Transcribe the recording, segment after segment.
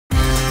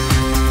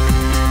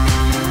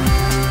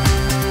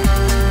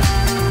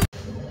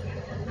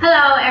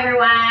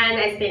everyone,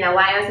 it's been a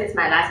while since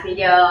my last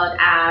video.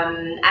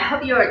 I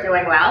hope you are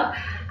doing well.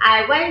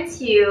 I went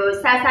to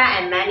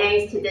Sasa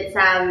Mannings to do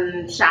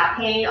some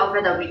shopping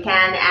over the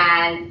weekend,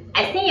 and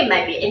I think it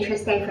might be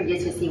interesting for you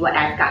to see what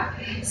I've got.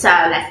 So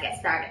let's get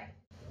started.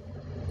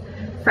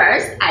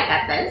 First, I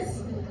got this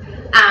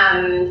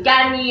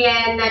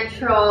Garnier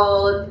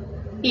Natural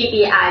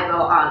BB Eye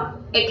Roll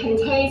On. It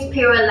contains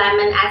pure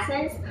lemon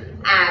essence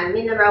and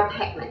mineral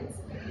pigments,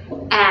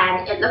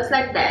 and it looks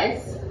like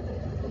this.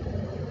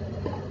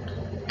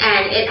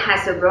 And it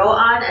has a roll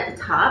on at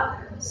the top,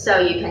 so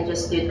you can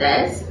just do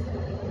this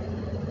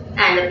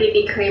and the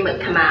BB cream would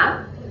come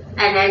out,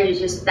 and then you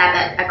just dab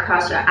it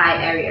across your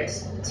eye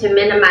areas to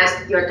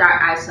minimize your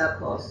dark eye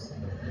circles.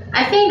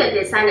 I think the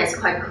design is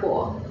quite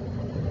cool.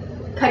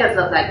 Kind of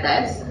look like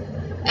this.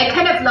 It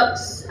kind of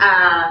looks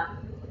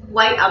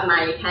white on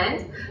my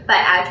hand, but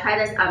I'll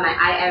try this on my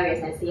eye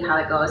areas and see how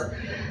it goes.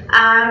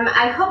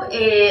 I hope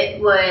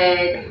it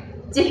would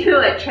do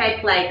a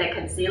trick like the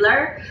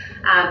concealer,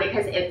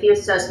 because it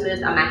feels so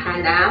smooth on my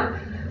hand now.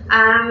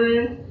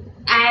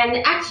 And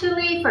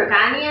actually for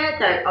Garnier,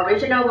 the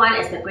original one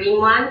is the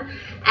green one,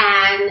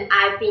 and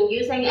I've been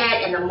using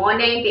it in the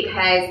morning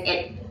because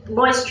it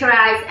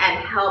moisturizes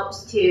and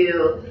helps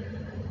to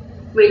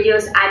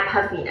reduce eye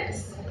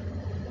puffiness.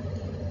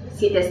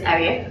 See this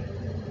area?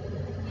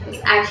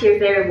 It's actually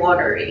very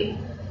watery.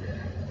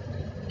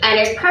 And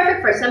it's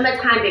perfect for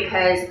summertime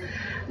because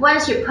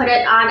once you put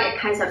it on, it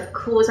kind of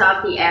cools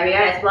off the area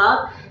as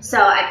well. So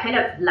I kind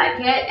of like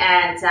it,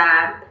 and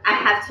I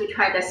have to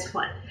try this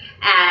one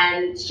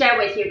and share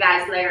with you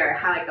guys later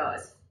how it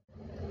goes.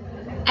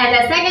 And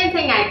the second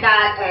thing I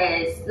got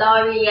is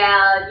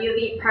L'Oreal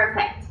UV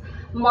Perfect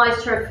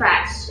Moisture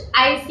Fresh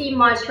Icy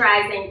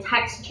Moisturizing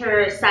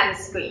Texture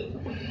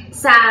Sunscreen.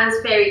 Sounds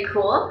very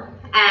cool,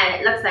 and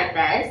it looks like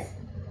this.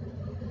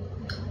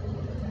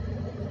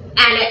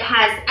 And it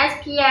has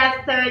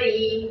SPF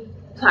 30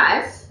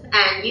 plus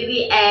and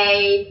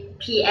UVA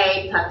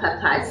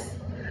PA+++.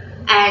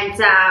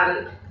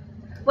 And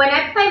when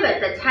I play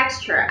with the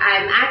texture,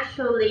 I'm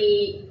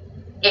actually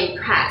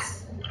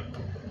impressed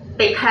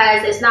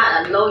because it's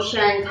not a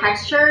lotion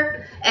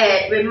texture.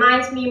 It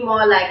reminds me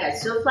more like a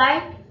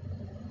souffle,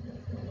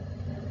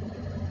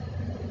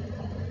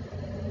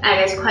 and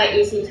it's quite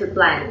easy to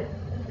blend.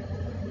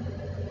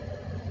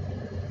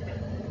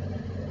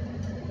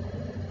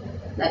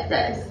 Like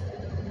this.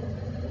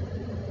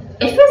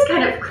 It feels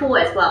kind of cool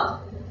as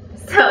well,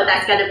 so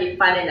that's gonna be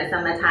fun in the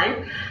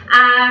summertime.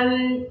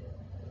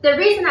 The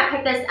reason I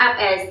picked this up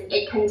is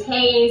it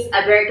contains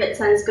a very good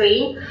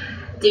sunscreen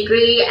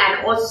degree,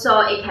 and also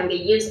it can be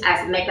used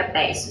as a makeup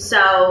base.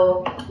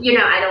 So, you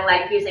know, I don't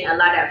like using a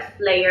lot of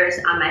layers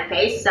on my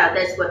face, so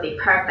this would be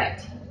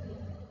perfect.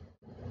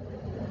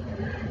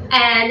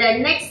 And the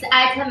next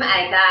item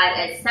I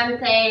got is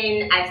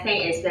something I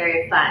think is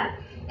very fun.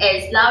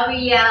 It's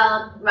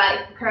L'Oreal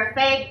Bright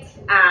Perfect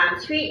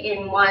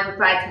 3-in-1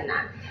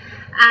 Brightener.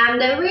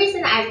 The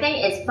reason I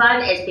think it's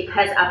fun is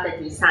because of the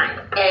design.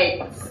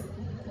 It's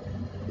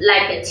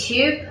like a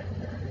tube.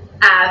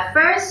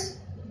 First,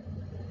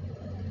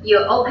 you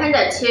open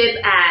the tube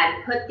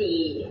and put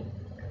the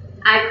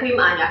eye cream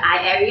on your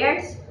eye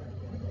areas,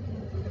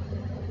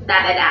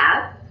 dab it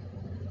out,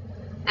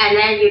 and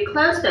then you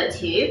close the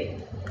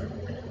tube,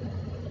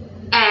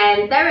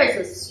 and there is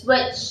a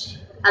switch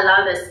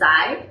along the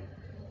side,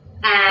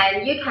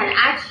 and you can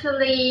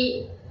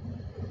actually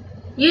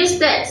use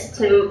this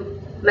to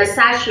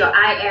massage your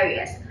eye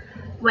areas.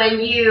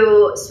 When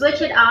you switch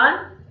it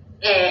on,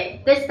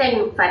 this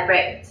thing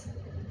vibrates.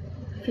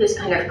 Feels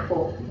kind of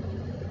cool.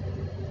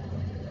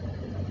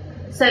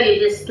 So you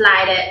just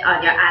slide it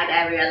on your eye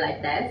area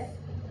like this,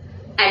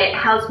 and it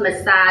helps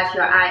massage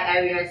your eye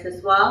areas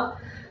as well.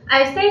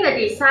 I think the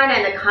design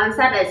and the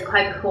concept is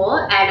quite cool,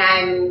 and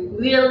I'm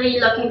really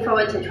looking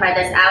forward to try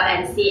this out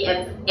and see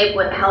if it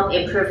would help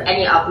improve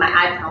any of my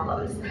eye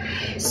problems.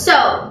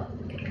 So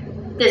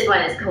this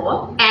one is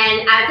cool,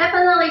 and I'll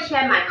definitely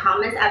share my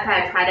comments after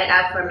I tried it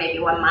out for maybe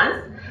 1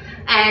 month,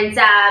 and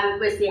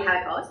we'll see how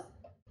it goes.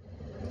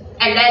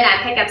 And then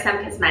I picked up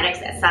some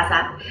cosmetics at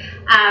Sasa.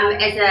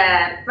 It's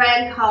a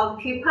brand called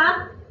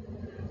Pupa.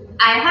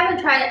 I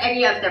haven't tried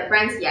any of the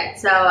brands yet,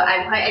 so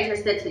I'm quite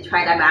interested to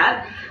try them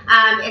out.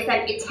 It's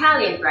an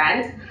Italian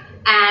brand,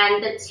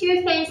 and the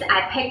two things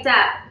I picked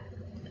up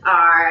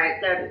are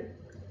the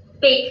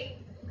big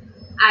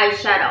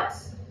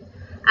eyeshadows.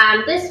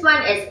 This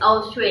one is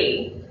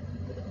 03,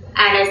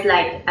 and it's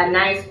like a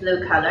nice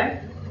blue color.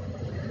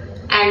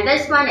 And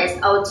this one is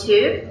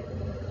 02,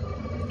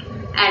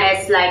 and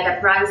it's like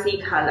a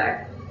bronzy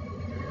color.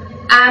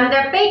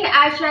 The big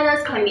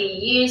eyeshadows can be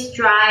used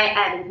dry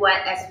and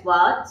wet as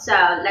well, so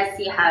let's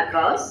see how it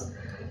goes.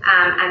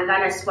 I'm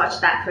gonna swatch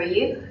that for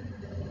you.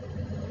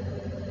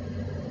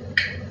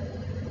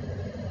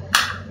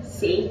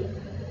 See?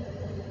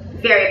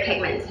 Very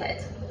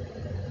pigmented.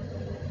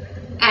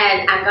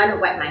 And I'm gonna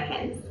wet my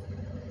hands.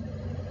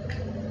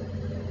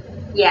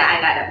 Yeah,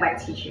 I got a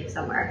wet tissue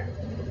somewhere.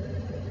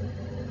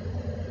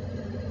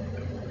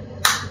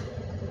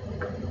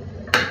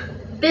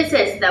 This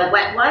is the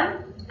wet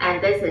one,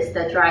 and this is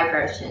the dry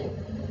version.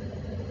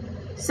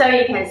 So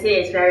you can see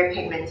it's very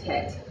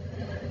pigmented.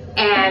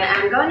 And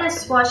I'm gonna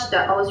swatch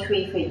the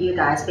 03 for you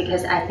guys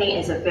because I think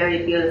it's a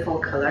very beautiful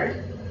color.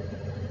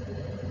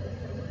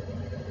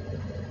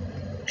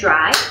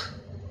 Dry.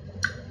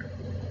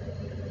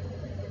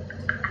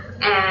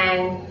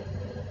 And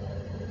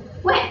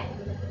wet.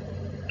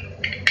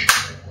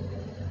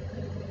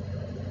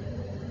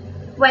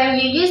 When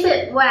you use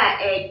it wet,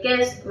 it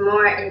gives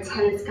more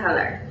intense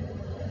color.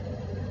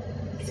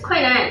 It's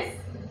quite nice.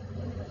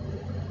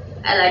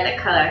 I like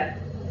the color.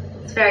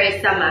 It's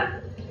very summer.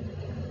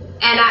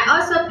 And I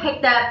also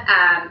picked up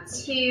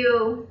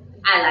 2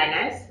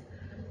 eyeliners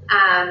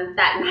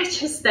that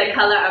matches the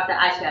color of the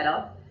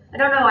eyeshadow. I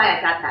don't know why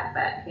I got that,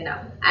 but you know,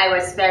 I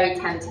was very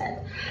tempted.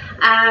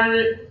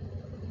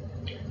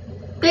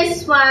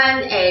 This one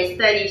is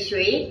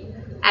 33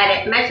 and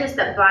it matches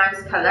the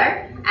bronze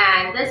color,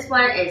 and this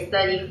one is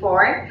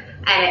 34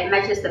 and it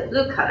matches the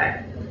blue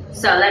color.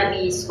 So let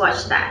me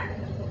swatch that.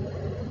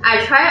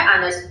 I tried it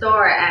on the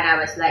store and I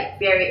was like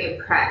very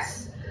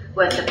impressed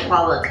with the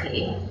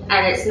quality,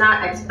 and it's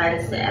not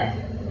expensive.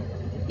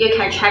 You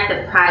can check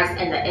the price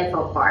in the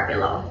info bar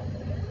below.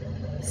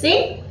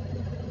 See?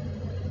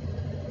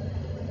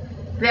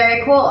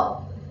 Very cool.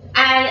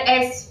 And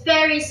it's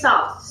very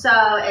soft, so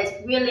it's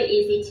really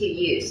easy to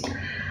use.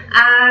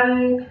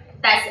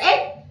 That's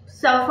it.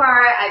 So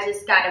far, I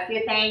just got a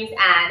few things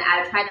and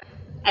I'll try to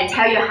and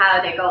tell you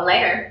how they go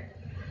later.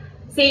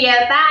 See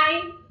ya,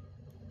 bye!